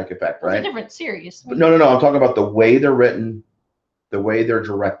dramatic effect, right? It's a different series. But no. I'm talking about the way they're written, the way they're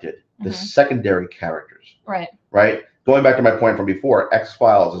directed, the secondary characters. Right. Right. Going back to my point from before,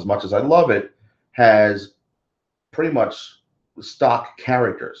 X-Files, as much as I love it, has pretty much stock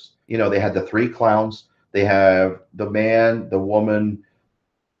characters. They had the 3 clowns. They have the man, the woman,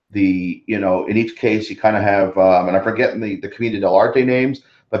 in each case you kind of have, and I'm forgetting the Commedia dell'arte names,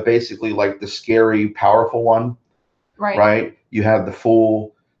 but basically like the scary, powerful one, right? You have the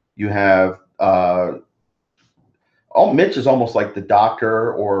fool, you have, Mitch is almost like the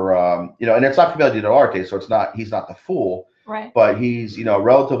doctor, or and it's not Commedia dell'arte, so he's not the fool, right? But he's a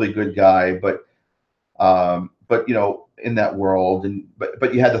relatively good guy, but in that world, and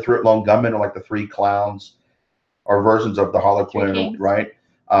but you had the lone gunmen, or like the three clowns, or versions of the Harlequin, right?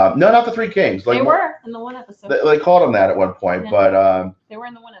 No, not the Three Kings. Like, they were in the one episode. They called them that at one point, but they were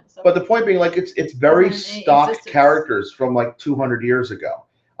in the one episode. But the point being, like, it's very stock characters from like 200 years ago.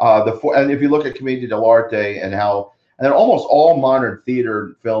 And if you look at Commedia dell'arte and then almost all modern theater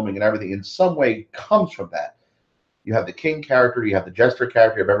and filming and everything in some way comes from that. You have the king character, you have the jester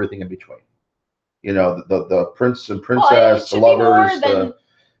character, you have everything in between. The prince and princess, the lovers,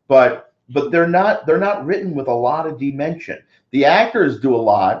 but they're not written with a lot of dimension. The actors do a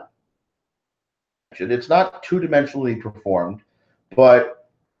lot. It's not two-dimensionally performed, but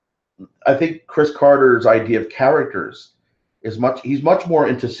I think Chris Carter's idea of characters he's much more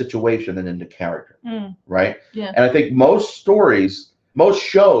into situation than into character, right? Yeah. And I think most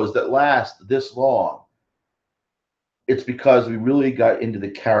shows that last this long, it's because we really got into the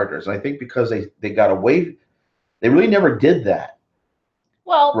characters. And I think because they got away, they really never did that.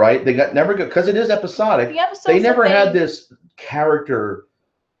 Well, right? They never good because it is episodic. They never had this character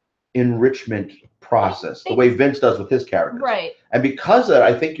enrichment process the way Vince does with his characters, right? And because of that,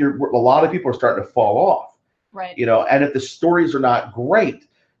 I think a lot of people are starting to fall off, right? And if the stories are not great,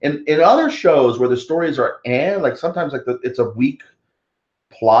 in other shows where the stories are like sometimes like it's a weak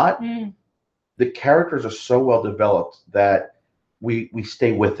plot, the characters are so well developed that we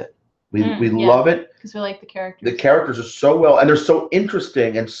stay with it. We love it because we like the characters. The characters are so well, and they're so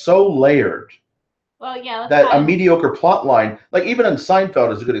interesting and so layered. Well, yeah. That a mediocre plot line, like even in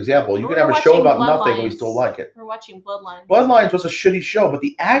Seinfeld, is a good example. You can have a show about nothing and we still like it. We're watching Bloodlines. Bloodlines was a shitty show, but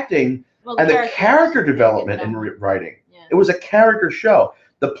the acting and the character development and writing, it was a character show.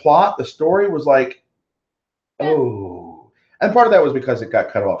 The plot, the story was like, oh, and part of that was because it got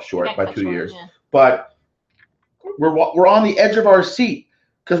cut off short by 2 years. Yeah. But we're on the edge of our seat.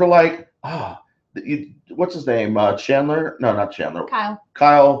 Because we're like, what's his name? Chandler? No, not Chandler.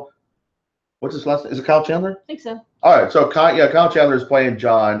 Kyle. What's his last name? Is it Kyle Chandler? I think so. All right. So Kyle Chandler is playing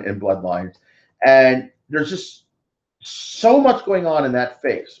John in Bloodlines. And there's just so much going on in that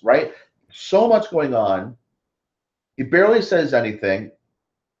face, right? So much going on. He barely says anything.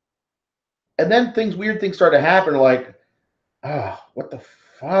 And then weird things start to happen, like, what the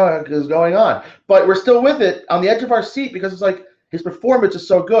fuck is going on? But we're still with it on the edge of our seat because it's like, his performance is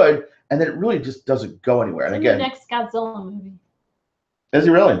so good, and then it really just doesn't go anywhere. And again, the next Godzilla movie. Is he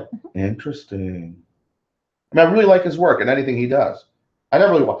really? Interesting. I mean, I really like his work and anything he does. I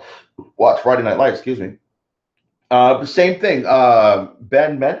never really watch Friday Night Lights. Excuse me. The same thing.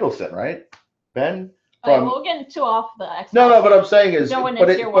 Ben Mendelsohn, right? Ben. We're getting too off the X. No. What I'm saying is, no one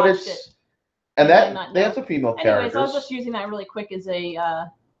next year watched it. And that's a female character. Anyways, I was just using that really quick as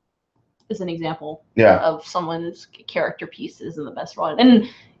an example of someone's character pieces in the best role,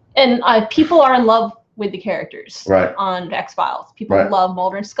 and people are in love with the characters on X-Files. People love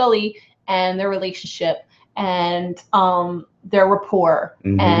Mulder and Scully and their relationship and their rapport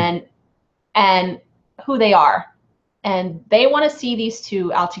and who they are, and they want to see these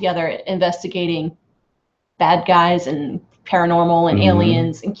two out together investigating bad guys and paranormal and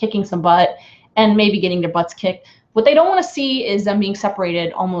aliens and kicking some butt and maybe getting their butts kicked. What they don't want to see is them being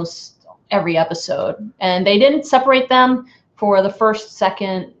separated almost every episode, and they didn't separate them for the first,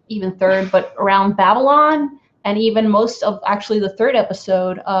 second, even third, but around Babylon and even most of actually the third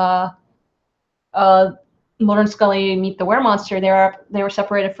episode, Mulder and Scully meet the Weremonster. They were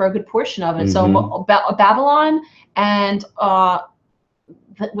separated for a good portion of it. So Babylon and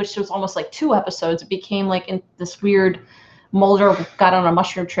which was almost like 2 episodes, it became like in this weird Mulder got on a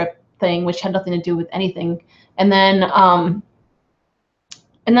mushroom trip thing, which had nothing to do with anything, and then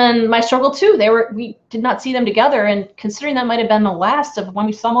My Struggle 2, we did not see them together, and considering that might have been the last of when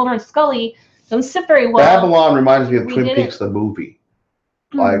we saw Mulder and Scully, doesn't sit very well. Babylon reminds me of Twin Peaks, the movie.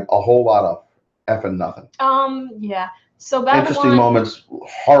 Like a whole lot of effing nothing. Yeah. So Babylon, interesting moments,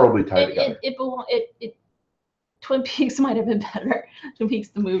 horribly tied together. Twin Peaks might have been better. Twin Peaks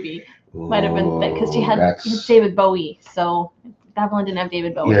the movie might have been because you had David Bowie. So Babylon didn't have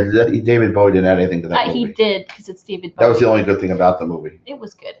David Bowie. Yeah, David Bowie didn't add anything to that movie. He did because it's David Bowie. That was the only good thing about the movie. It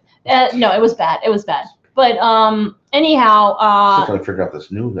was good. No, it was bad. It was bad. But anyhow, still trying to figure out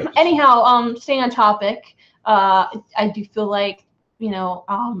this new. Anyhow, staying on topic, I do feel like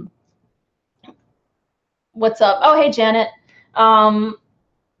what's up? Oh, hey Janet.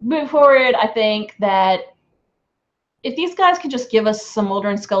 moving forward, I think that if these guys could just give us some Mulder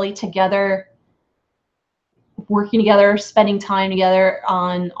and Scully together, working together, spending time together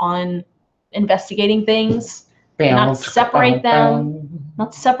on investigating things, not separate them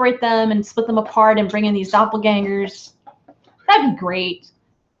and split them apart and bring in these doppelgangers, that'd be great.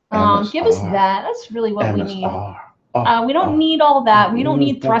 Give us that. That's really what we need. We don't need all that. We don't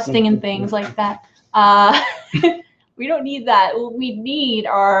need thrusting and things like that. We don't need that. What we need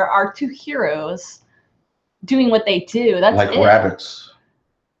are our two heroes doing what they do. That's like it. Rabbits.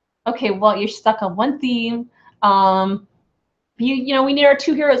 Okay, well, you're stuck on one theme. You know, we need our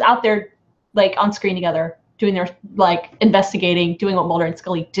two heroes out there, like, on screen together, doing their, like, investigating, doing what Mulder and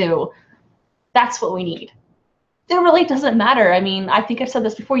Scully do. That's what we need. It really doesn't matter. I mean, I think I've said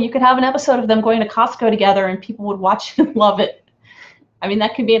this before. You could have an episode of them going to Costco together and people would watch and love it. I mean,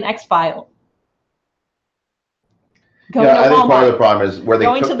 that could be an X-File. Yeah, I think part of the problem is where they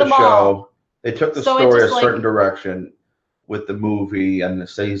took the show, they took the story a certain direction with the movie and the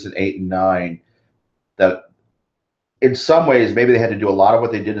season 8 and 9, that in some ways maybe they had to do a lot of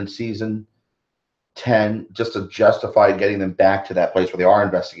what they did in season 10 just to justify getting them back to that place where they are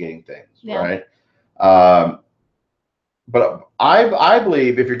investigating things, right? But I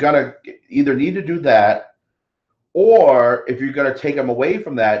believe if you're gonna either need to do that, or if you're gonna take them away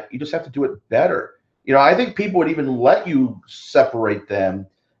from that, you just have to do it better. You know, I think people would even let you separate them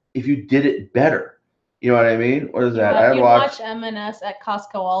if you did it better. You know what I mean? What is that? I watch M&S at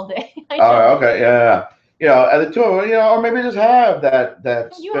Costco all day. Oh, okay, yeah. You know, and the two of them, you know, or maybe just have that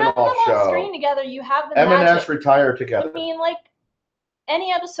you have them show. On screen together. You have them. M&S retire together. I mean, like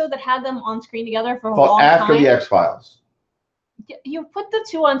any episode that had them on screen together for a long time. After the X-Files. You put the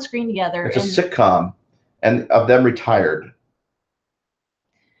two on screen together. It's a sitcom, and of them retired.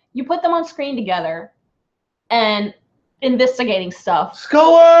 You put them on screen together, and investigating stuff.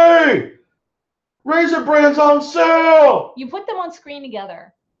 Scully! Razor Brands on sale! You put them on screen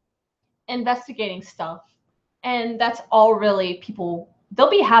together, investigating stuff, and that's all really people, they'll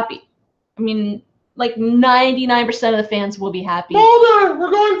be happy. I mean, like 99% of the fans will be happy. Mulder,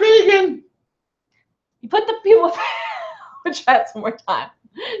 we're going vegan! You put the people, which I had some more time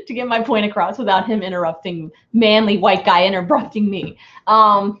to get my point across without him interrupting, manly white guy interrupting me.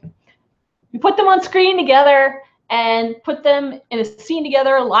 You put them on screen together and put them in a scene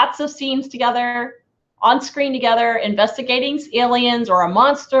together, lots of scenes together, on screen together, investigating aliens or a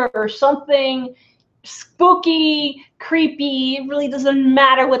monster or something spooky, creepy. It really doesn't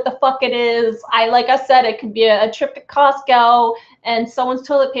matter what the fuck it is. Like I said, it could be a trip to Costco and someone's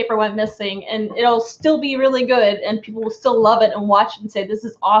toilet paper went missing, and it'll still be really good, and people will still love it and watch it and say, this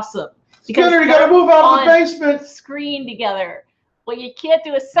is awesome. Because you gotta move out of the basement. Screen together. What you can't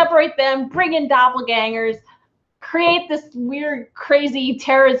do is separate them, bring in doppelgangers, create this weird, crazy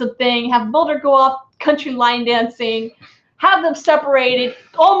terrorism thing, have Mulder go off country line dancing, have them separated,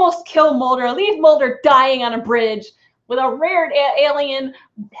 almost kill Mulder, leave Mulder dying on a bridge with a rare alien,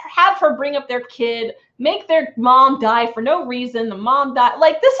 have her bring up their kid, make their mom die for no reason. The mom died.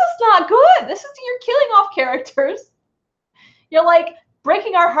 Like, this is not good. This is, you're killing off characters. You're like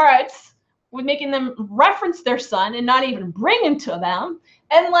breaking our hearts with making them reference their son and not even bring him to them.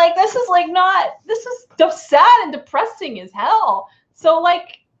 And like, this is like not, this is sad and depressing as hell. So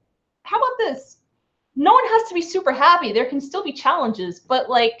like, how about this? No one has to be super happy. There can still be challenges, but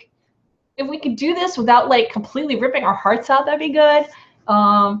like, if we could do this without like completely ripping our hearts out, that'd be good.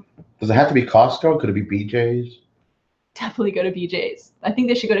 Does it have to be Costco? Could it be BJ's? Definitely go to BJ's. I think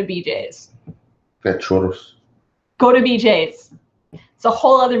they should go to BJ's. Get churros. Go to BJ's. It's a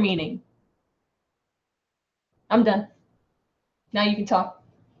whole other meaning. I'm done. Now you can talk.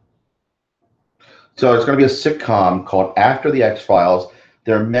 So it's going to be a sitcom called After the X-Files.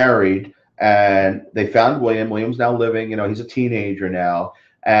 They're married, and they found William. William's now living, you know, he's a teenager now.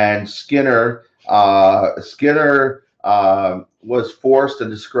 And Skinner was forced and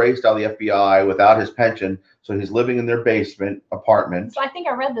disgraced out of the FBI without his pension. So he's living in their basement apartment. So I think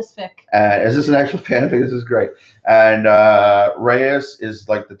I read this fic. Is this an actual fanfic? This is great. And Reyes is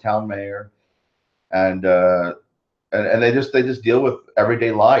like the town mayor. And they just deal with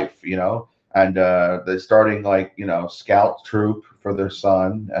everyday life, you know. And they're starting, like, you know, scout troop for their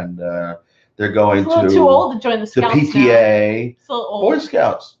son, and they're going to too old to join the scouts. The PTA, old. Boy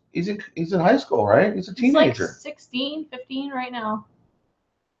Scouts. He's in high school, right? He's a teenager. He's like 16, 15 right now.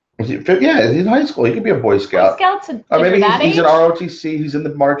 Yeah, he's in high school. He could be a Boy Scout. Boy Scouts, or maybe he's in ROTC. He's in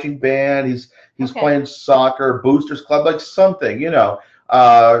the marching band. He's playing soccer, Boosters Club, like something, you know,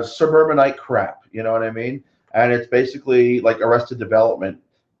 suburbanite crap. You know what I mean? And it's basically like Arrested Development,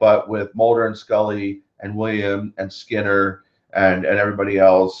 but with Mulder and Scully and William and Skinner and everybody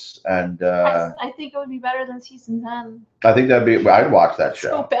else. And I think it would be better than season 10. I think that'd be. I'd watch that show.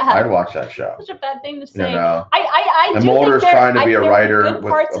 So bad. I'd watch that show. Such a bad thing to say. You know, I and do Mulder's think trying to be a writer good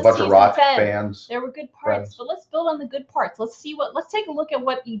with parts a of bunch of season rock 10. fans. There were good parts, friends. but let's build on the good parts. Let's take a look at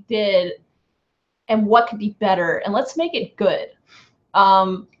what he did and what could be better, and let's make it good.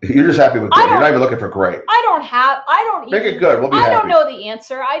 You're just happy with good. You're not even looking for great. Make it good. We'll be I happy. don't know the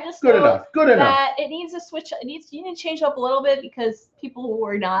answer. I just Good know enough. Good enough. that it needs to switch. You need to change up a little bit because people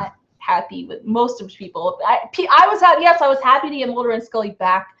were not happy with most of people. I was happy. Yes, I was happy to get Mulder and Scully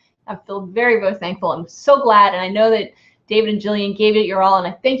back. I feel very, very thankful. I'm so glad, and I know that David and Gillian gave it your all, and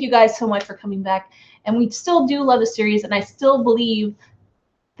I thank you guys so much for coming back. And we still do love the series, and I still believe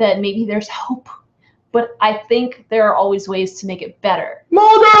that maybe there's hope. But I think there are always ways to make it better.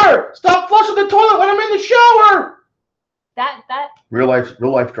 Mulder, stop flushing the toilet when I'm in the shower. That real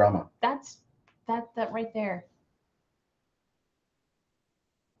life drama. That's that right there.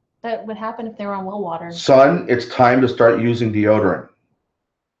 That would happen if they were on well water. Son, it's time to start using deodorant.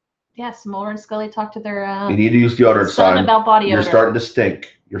 Yes, Mulder and Scully talked to their you need to use deodorant, son. About body odor. You're starting to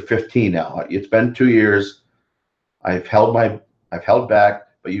stink. You're 15 now. It's been 2 years. I've held back,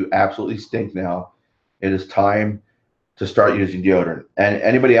 but you absolutely stink now. It is time to start using deodorant. And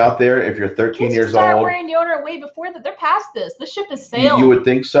anybody out there, if you're 13 years old, start wearing deodorant way before that. They're past this. The ship has sailed. You would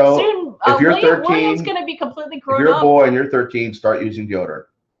think so. Soon, if you're 13, William's going to be completely grown up. If you're a boy and you're 13, start using deodorant.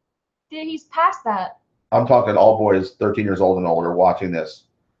 Yeah, he's past that. I'm talking all boys 13 years old and older watching this.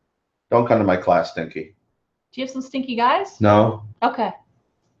 Don't come to my class stinky. Do you have some stinky guys? No. Okay.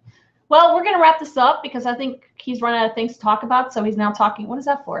 Well, we're going to wrap this up because I think he's run out of things to talk about. So he's now talking. What is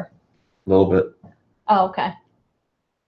that for? A little bit. Oh, okay.